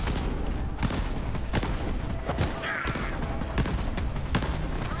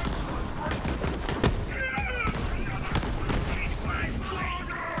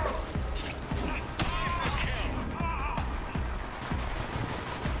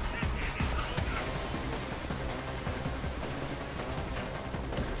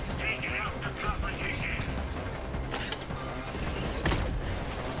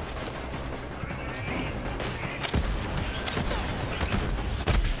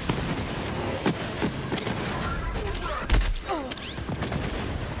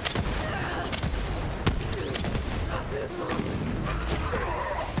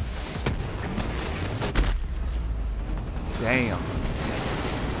 Damn.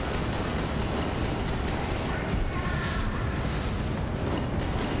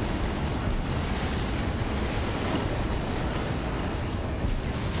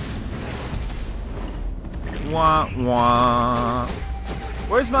 Wah, wah.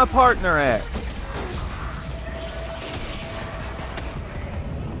 Where's my partner at?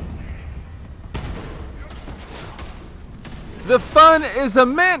 The fun is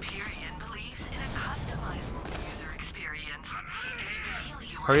immense!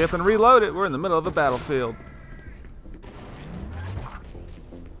 Hurry up and reload it. We're in the middle of a battlefield.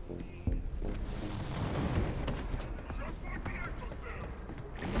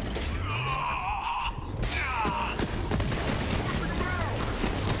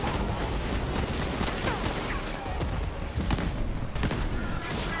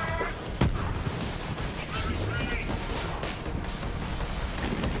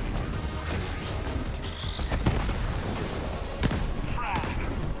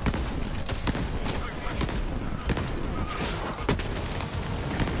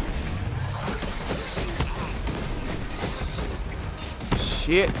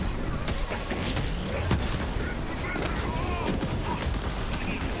 Shit.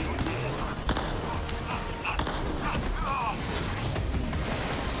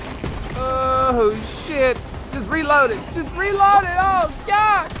 Oh shit. Just reload it. Just reload it. Oh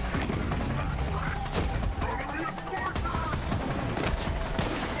god.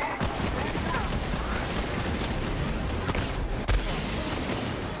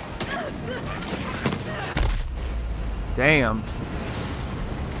 Damn.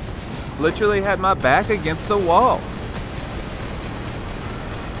 Literally had my back against the wall.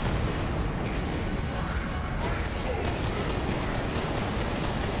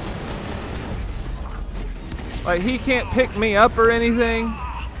 Like, he can't pick me up or anything.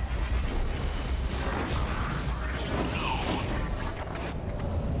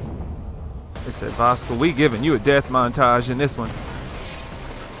 They said, Voskal, we giving you a death montage in this one.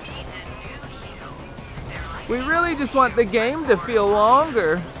 We really just want the game to feel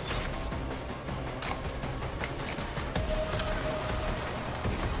longer.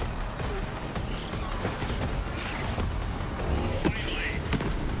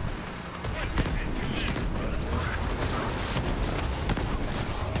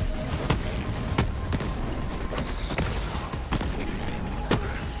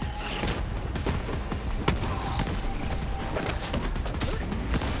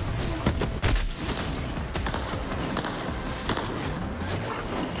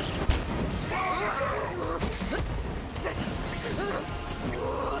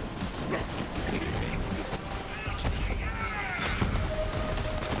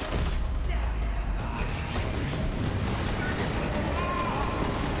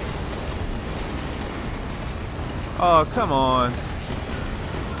 Oh, come on.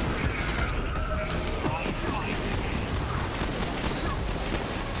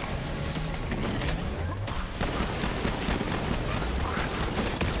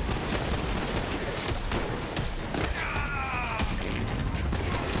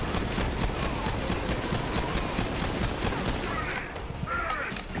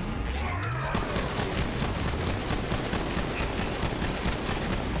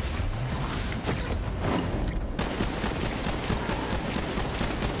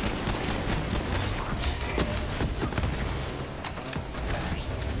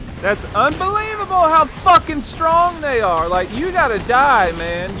 That's unbelievable how fucking strong they are. Like, you gotta die,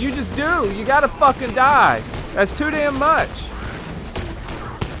 man. You just do. You gotta fucking die. That's too damn much.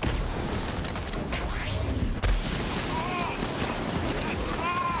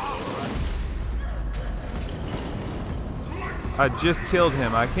 I just killed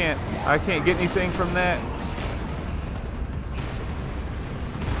him. I can't get anything from that.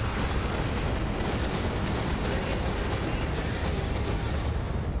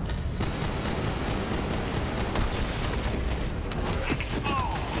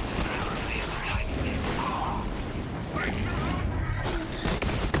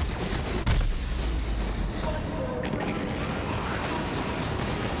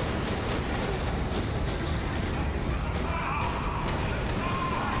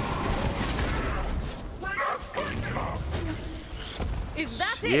 Is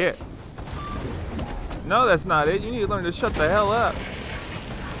that it? No, that's not it. You need to learn to shut the hell up.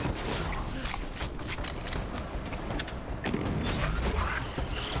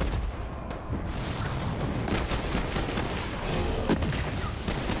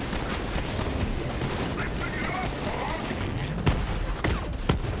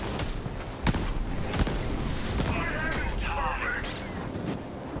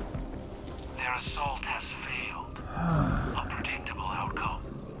 Their assault has failed.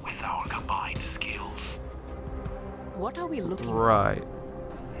 we looking for? Right.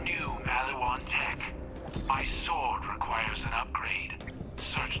 New Maliwan tech. My sword requires an upgrade.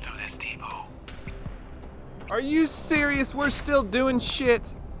 Search through this depot. Are you serious? We're still doing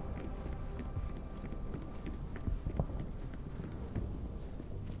shit.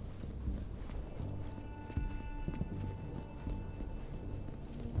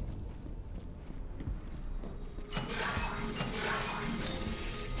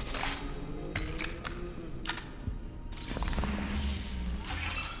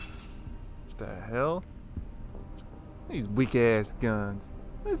 The hell? These weak ass guns.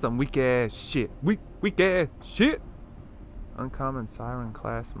 This is some weak ass shit. Weak ass shit. Uncommon Siren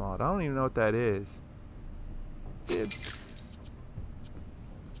class mod. I don't even know what that is. This.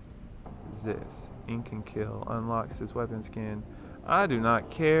 Ink and kill. Unlocks this weapon skin. I do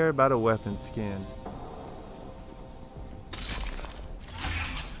not care about a weapon skin.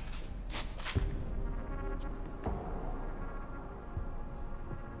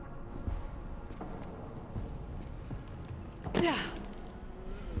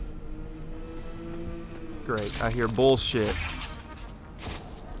 Great, I hear bullshit.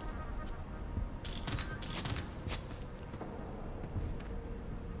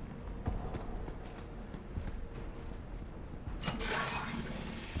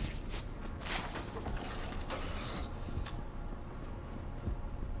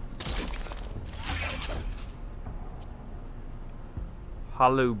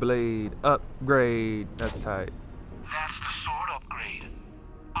 Hollow blade upgrade. That's tight. That's the sword upgrade.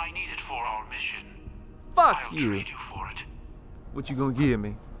 I need it for our mission. Fuck I'll you. trade you for it. What you gonna give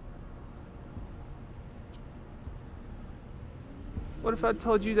me? What if I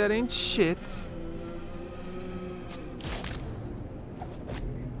told you that ain't shit?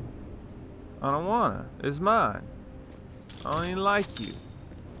 I don't wanna. It's mine. I don't even like you.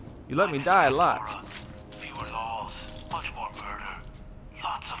 You let me die a lot. Fewer laws, much more murder.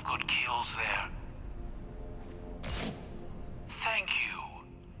 Lots of good kills there. Thank you.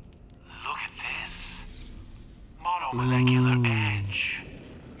 Look at this. Monomolecular edge.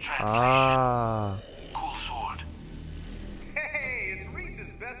 Translation. Cool sword. Hey, it's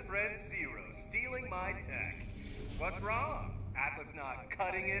Reese's best friend Zero stealing my tech. What's wrong? Atlas not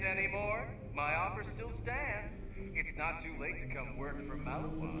cutting it anymore? My offer still stands. It's not too late to come work for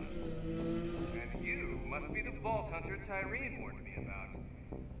Maliwan. And you must be the Vault Hunter Tyreen warned me about.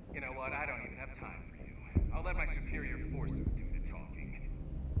 You know what? I don't even have time for you. I'll let my superior forces do the talking.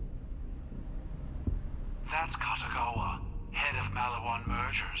 That's Katagawa, head of Maliwan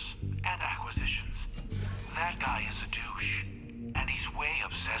mergers and acquisitions. That guy is a douche, and he's way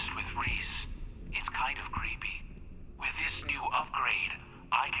obsessed with Reese. It's kind of creepy. With this new upgrade,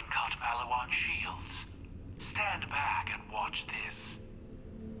 I can cut Maliwan shields. Stand back and watch this.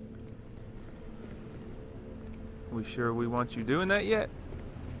 We sure we want you doing that yet?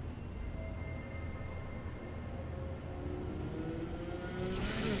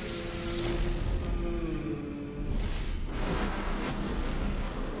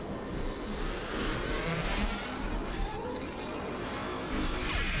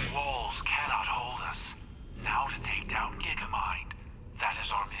 Walls cannot hold us. Now to take down Gigamind. That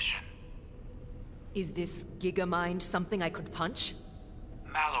is our mission. Is this Gigamind something I could punch?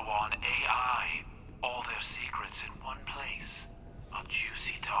 Maliwan AI. All their secrets in one place. A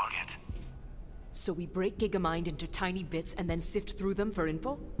juicy target. So we break Gigamind into tiny bits and then sift through them for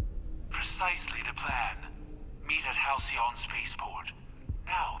info? Precisely the plan. Meet at Halcyon Spaceport.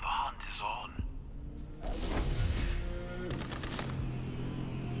 Now the hunt is on.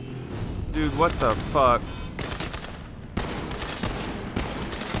 Dude, what the fuck?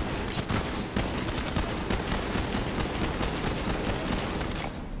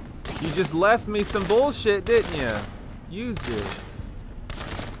 You just left me some bullshit, didn't you? Use this.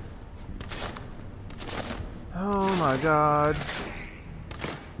 Oh my god.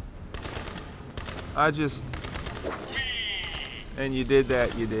 And you did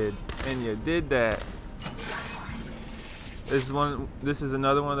that, you did. And you did that. This is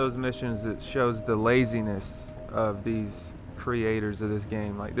another one of those missions that shows the laziness of these creators of this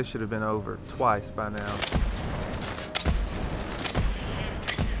game. Like, this should have been over twice by now.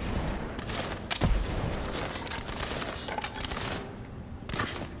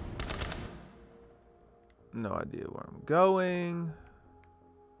 No idea where I'm going.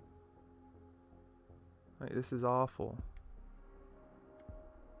 Like, this is awful.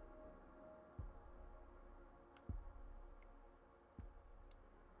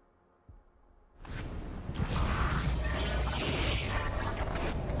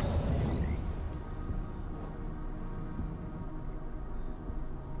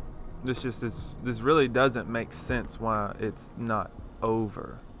 This really doesn't make sense why it's not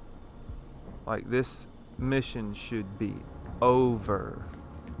over. Like, this mission should be over.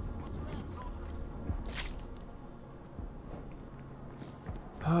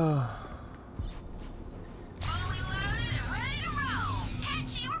 Alright,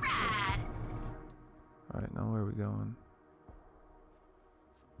 now where are we going?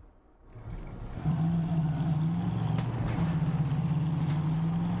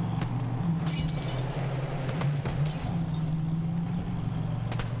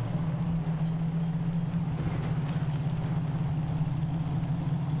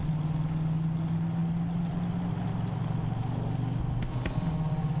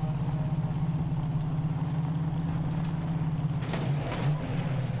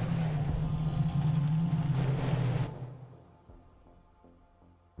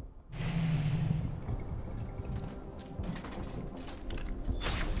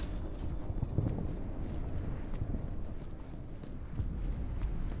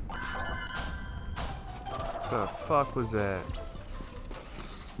 The fuck was that?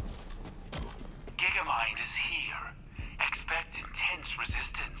 Gigamind is here. Expect intense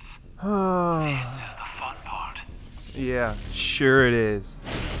resistance. This is the fun part. Yeah, sure it is.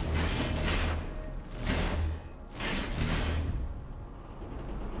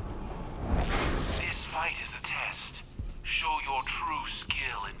 This fight is a test. Show your true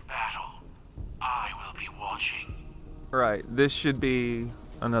skill in battle. I will be watching. Right, this should be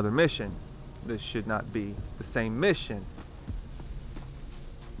another mission. This should not be the same mission.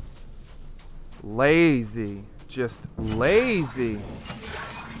 Lazy. Just lazy.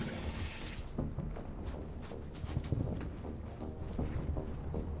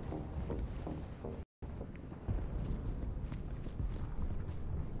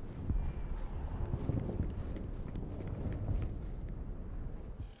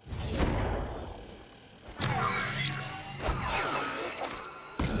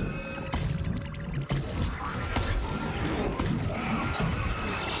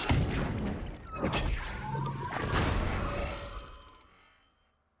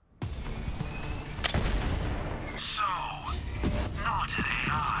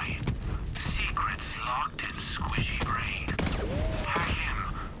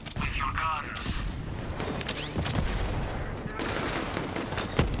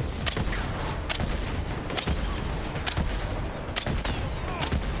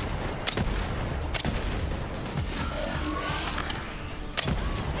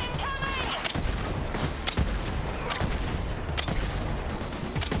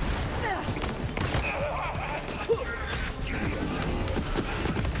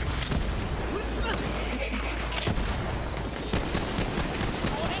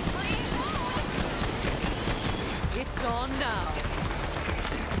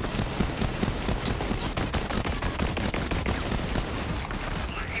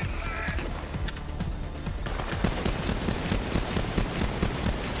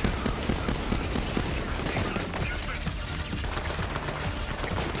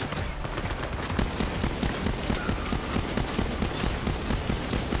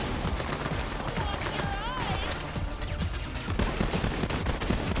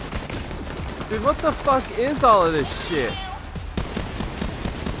 Dude, what the fuck is all of this shit?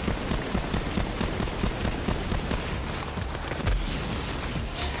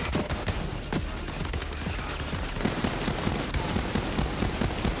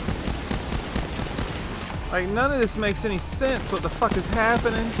 Like, none of this makes any sense. What the fuck is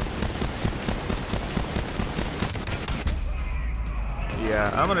happening?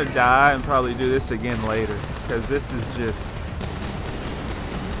 Yeah, I'm gonna die and probably do this again later, because this is just...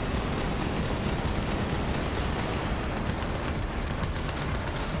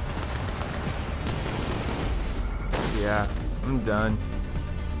 Yeah, I'm done.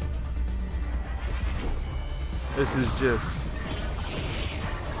 This is just...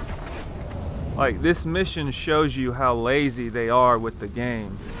 Like, this mission shows you how lazy they are with the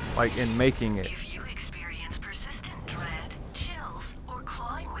game, like, in making it. If you experience persistent dread, chills, or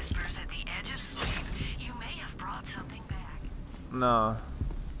clawing whispers at the edge of sleep, you may have brought something back. Nah.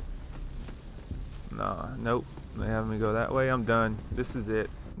 Nah, nope. They have me go that way. I'm done. This is it.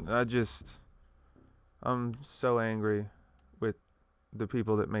 I'm so angry with the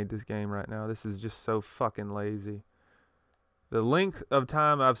people that made this game right now. This is just so fucking lazy. The length of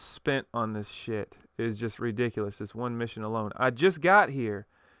time I've spent on this shit is just ridiculous. This one mission alone. I just got here,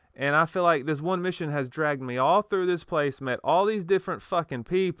 and I feel like this one mission has dragged me all through this place, met all these different fucking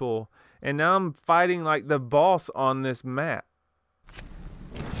people, and now I'm fighting like the boss on this map.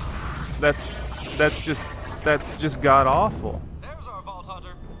 That's just god awful. There's our Vault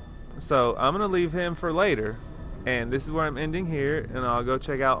Hunter. So I'm gonna leave him for later, and this is where I'm ending here, and I'll go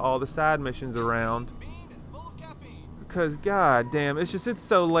check out all the side missions around. Because god damn, it's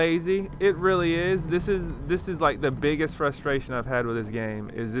so lazy. It really is. This is like the biggest frustration I've had with this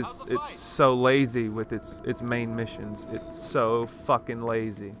game. Is it's so lazy with its main missions. It's so fucking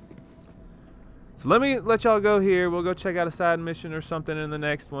lazy. So let me let y'all go here. We'll go check out a side mission or something in the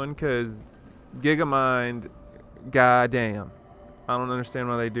next one, because Gigamind, goddamn. I don't understand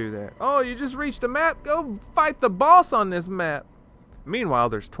why they do that. Oh, you just reached a map? Go fight the boss on this map. Meanwhile,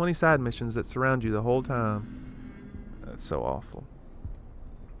 there's 20 side missions that surround you the whole time. That's so awful.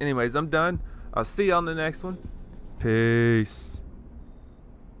 Anyways, I'm done. I'll see you on the next one. Peace.